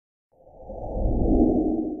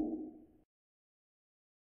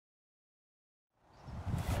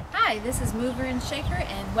Hi, this is Mover and Shaker,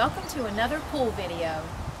 and welcome to another pool video.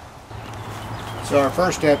 So our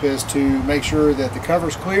first step is to make sure that the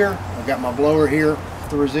cover's clear. I've got my blower here.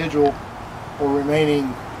 The residual or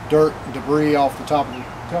remaining dirt and debris off the top of the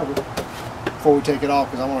cover before we take it off,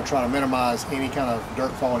 because I want to try to minimize any kind of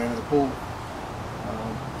dirt falling into the pool.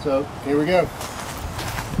 So here we go.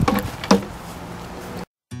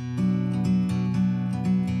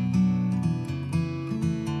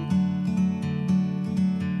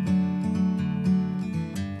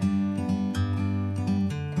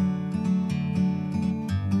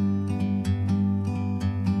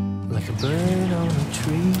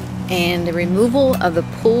 And the removal of the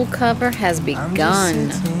pool cover has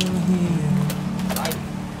begun.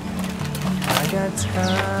 I got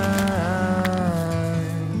time.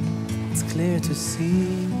 It's clear to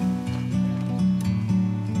see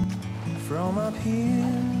from up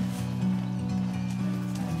here.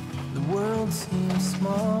 The world seems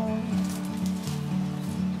small.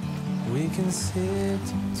 We can sit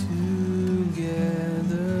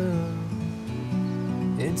together.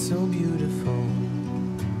 It's so beautiful,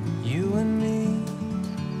 you and me.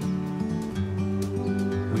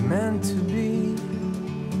 We meant to be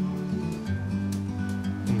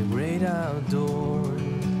in the great outdoors,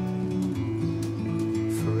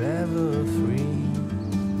 forever free.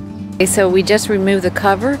 Okay, so we just removed the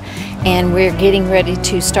cover and we're getting ready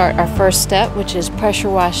to start our first step, which is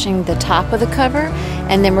pressure washing the top of the cover,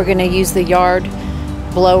 and then we're going to use the yard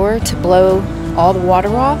blower to blow all the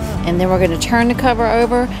water off, and then we're going to turn the cover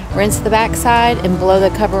over, rinse the back side and blow the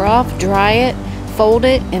cover off, dry it, fold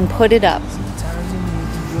it and put it up.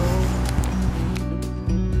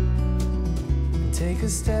 Take a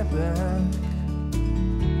step back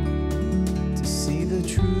to see the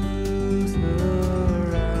truth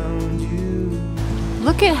around you.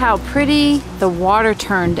 Look at how pretty the water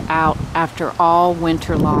turned out after all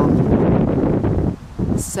winter long.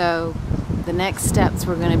 So the next steps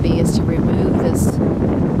we're going to be is to remove this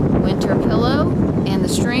winter pillow and the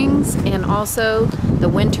strings and also the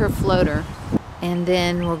winter floater. And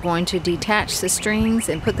then we're going to detach the strings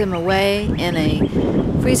and put them away in a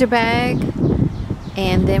freezer bag.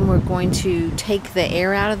 And then we're going to take the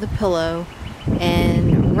air out of the pillow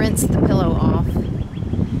and rinse the pillow off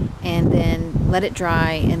and then let it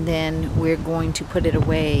dry, and then we're going to put it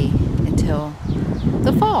away until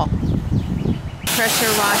the fall.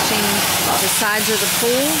 Pressure washing the sides of the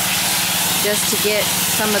pool just to get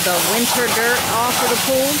some of the winter dirt off of the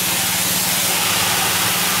pool.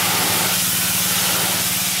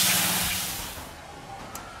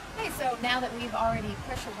 Okay, so now that we've already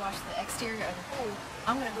pressure washed the exterior of the pool,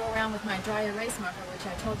 I'm going to go around with my dry erase marker, which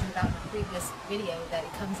I told you about in the previous video that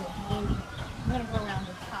it comes in handy. I'm going to go around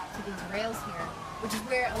the top to these rails here, which is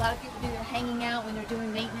where a lot of people do their hanging out when they're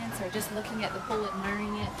doing maintenance or just looking at the pool,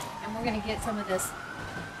 admiring it. And we're going to get some of this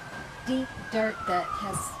deep dirt that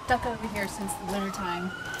has stuck over here since the winter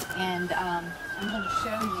time. And I'm going to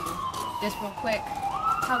show you just real quick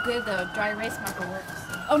how good the dry erase marker works.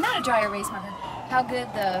 Oh, not a dry erase marker. How good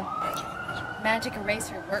the magic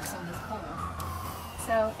eraser works on this pool.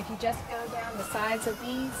 So if you just go down the sides of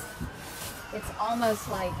these, it's almost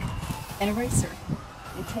like an eraser.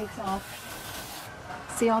 It takes off.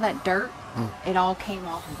 See all that dirt? It all came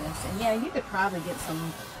off of this. And yeah, you could probably get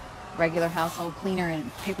some regular household cleaner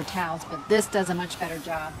and paper towels, but this does a much better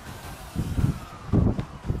job.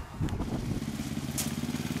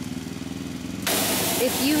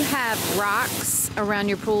 If you have rocks around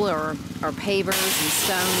your pool or pavers and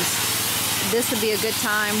stones, this would be a good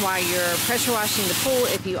time while you're pressure washing the pool,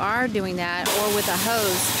 if you are doing that, or with a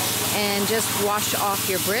hose, and just wash off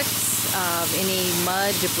your bricks of any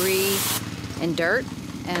mud, debris, and dirt,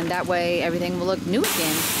 and that way everything will look new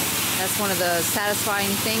again. That's one of the satisfying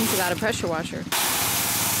things about a pressure washer.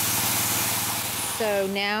 So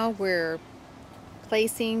now we're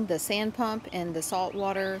placing the sand pump and the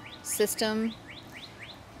saltwater system.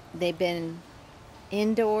 They've been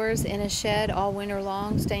indoors in a shed all winter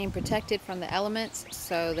long, staying protected from the elements,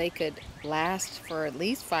 so they could last for at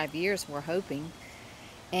least 5 years, we're hoping.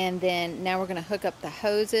 And then now we're going to hook up the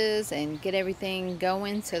hoses and get everything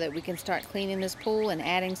going so that we can start cleaning this pool and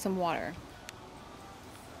adding some water.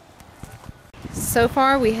 So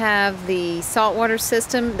far we have the saltwater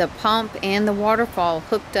system, the pump, and the waterfall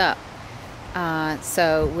hooked up.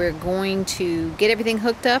 So we're going to get everything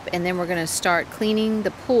hooked up, and then we're going to start cleaning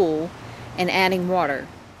the pool and adding water.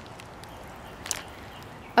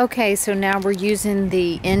 Okay, so now we're using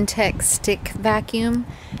the Intex stick vacuum.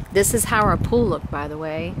 This is how our pool looked, by the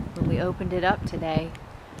way, when we opened it up today.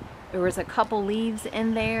 There was a couple leaves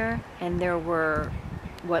in there, and there were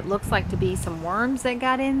what looks like to be some worms that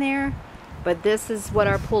got in there. But this is what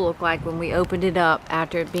our pool looked like when we opened it up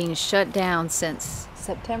after it being shut down since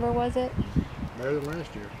September, was it? Better than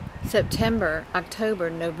last year. September, October,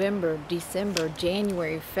 November, December,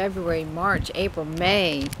 January, February, March, April,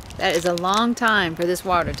 May. That is a long time for this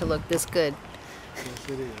water to look this good. Yes,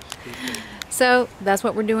 it is. So that's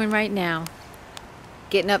what we're doing right now.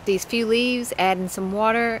 Getting up these few leaves, adding some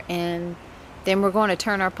water, and then we're going to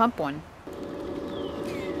turn our pump on.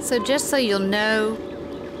 So just so you'll know,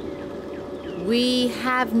 we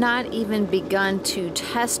have not even begun to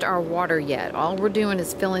test our water yet. All we're doing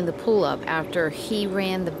is filling the pool up after he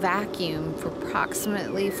ran the vacuum for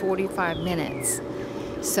approximately 45 minutes.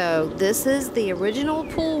 So this is the original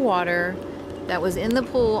pool water that was in the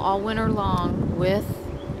pool all winter long, with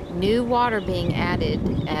new water being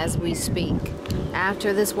added as we speak.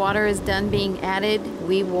 After this water is done being added,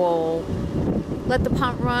 we will let the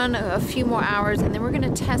pump run a few more hours, and then we're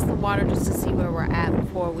going to test the water just to see where we're at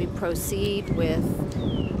before we proceed with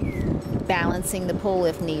balancing the pool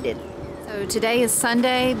if needed. So today is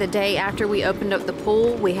Sunday, the day after we opened up the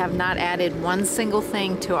pool. We have not added one single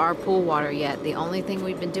thing to our pool water yet. The only thing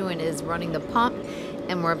we've been doing is running the pump,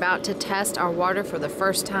 and we're about to test our water for the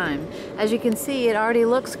first time. As you can see, it already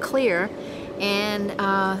looks clear. And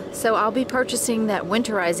so I'll be purchasing that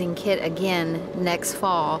winterizing kit again next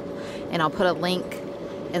fall, and I'll put a link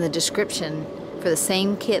in the description for the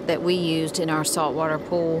same kit that we used in our saltwater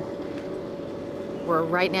pool. We're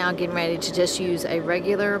right now getting ready to just use a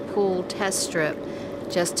regular pool test strip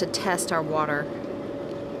just to test our water.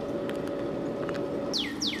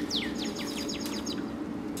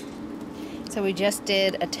 So we just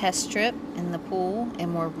did a test strip in the pool,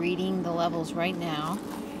 and we're reading the levels right now.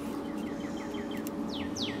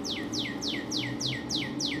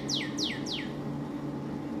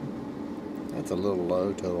 That's a little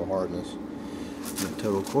low, total hardness. And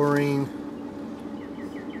total chlorine,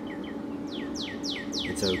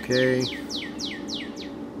 it's okay.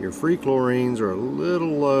 Your free chlorines are a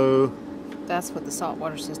little low. That's what the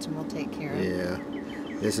saltwater system will take care of. Yeah,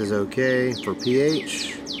 this is okay for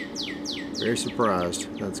pH. Very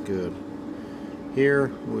surprised. That's good.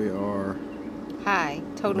 Here we are. High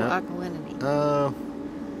total alkalinity.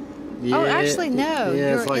 Yeah, oh, actually, no.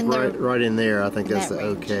 Yeah, it's You're like right in there. I think that's that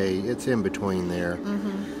the range. okay. It's in between there.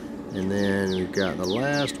 And then we've got the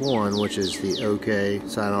last one, which is the okay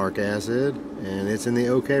cyanuric acid, and it's in the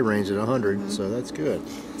okay range at 100, so that's good.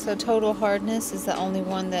 So total hardness is the only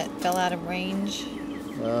one that fell out of range.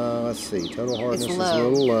 Let's see. Total hardness It's is low. a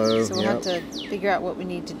little low. So we'll have to figure out what we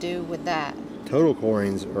need to do with that. Total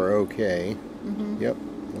chlorines are okay. Yep,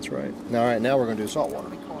 that's right. Now, all right, now we're going to do salt water.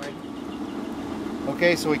 Record.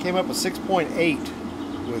 Okay, so we came up with 6.8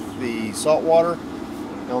 with the salt water.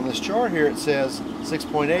 Now on this chart here it says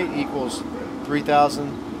 6.8 equals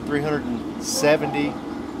 3,370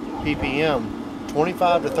 ppm.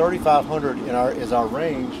 25 to 3,500 is our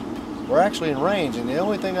range. We're actually in range, and the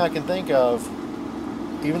only thing I can think of,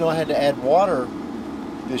 even though I had to add water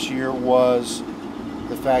this year, was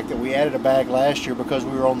the fact that we added a bag last year because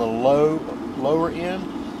we were on the lower end.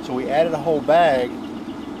 So we added a whole bag,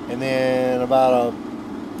 and then about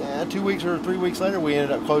 2 weeks or 3 weeks later we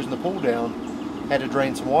ended up closing the pool down. Had to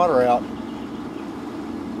drain some water out.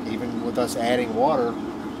 Even with us adding water,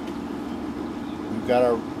 we've got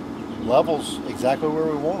our levels exactly where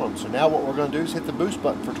we want them. So now what we're going to do is hit the boost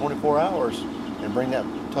button for 24 hours and bring that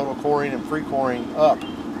total chlorine and free chlorine up.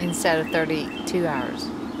 Instead of 32 hours.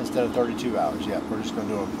 Instead of 32 hours, yeah. We're just going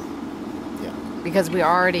to do them, yeah. Because we're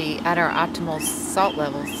already at our optimal salt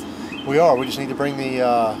levels. We are. We just need to bring the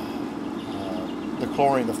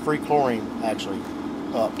chlorine, the free chlorine, actually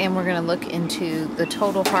up. And we're going to look into the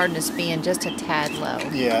total hardness being just a tad low.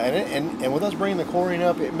 Yeah, and with us bringing the chlorine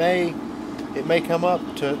up, it may come up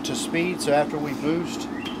to speed. So after we boost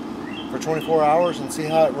for 24 hours and see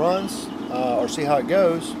how it runs, or see how it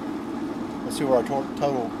goes, let's see where our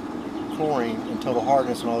total chlorine and total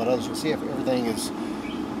hardness and all that other stuff, see if everything is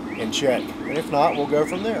in check. And if not, we'll go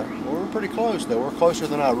from there. Well, we're pretty close though. We're closer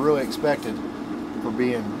than I really expected for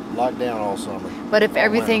being locked down all summer. But if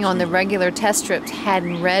everything on the regular test strips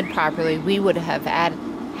hadn't read properly, we would have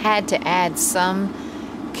had to add some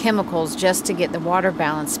chemicals just to get the water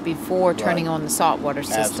balanced before turning on the saltwater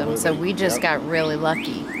system. Absolutely. So we just got really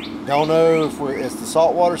lucky. Don't know if it's the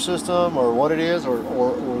saltwater system or what it is, or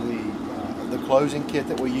the closing kit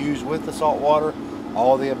that we use with the saltwater.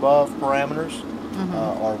 All the above parameters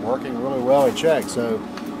are working really well in check. So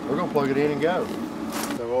we're going to plug it in and go.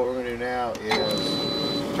 So what we're going to do now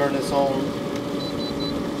is turn this on.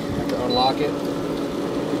 Have to unlock it.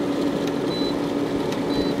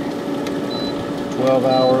 12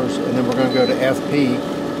 hours, and then we're going to go to FP.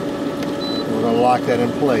 We're going to lock that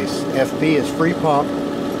in place. FP is free pump.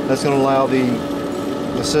 That's going to allow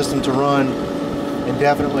the system to run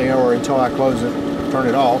indefinitely or until I close it, turn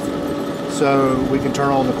it off. So we can turn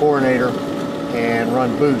on the chlorinator and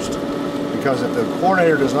run boost. Because if the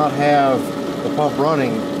chlorinator does not have the pump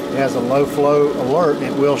running, it has a low flow alert,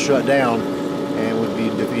 it will shut down and would be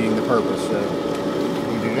defeating the purpose. So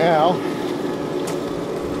what we do now,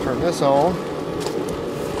 turn this on.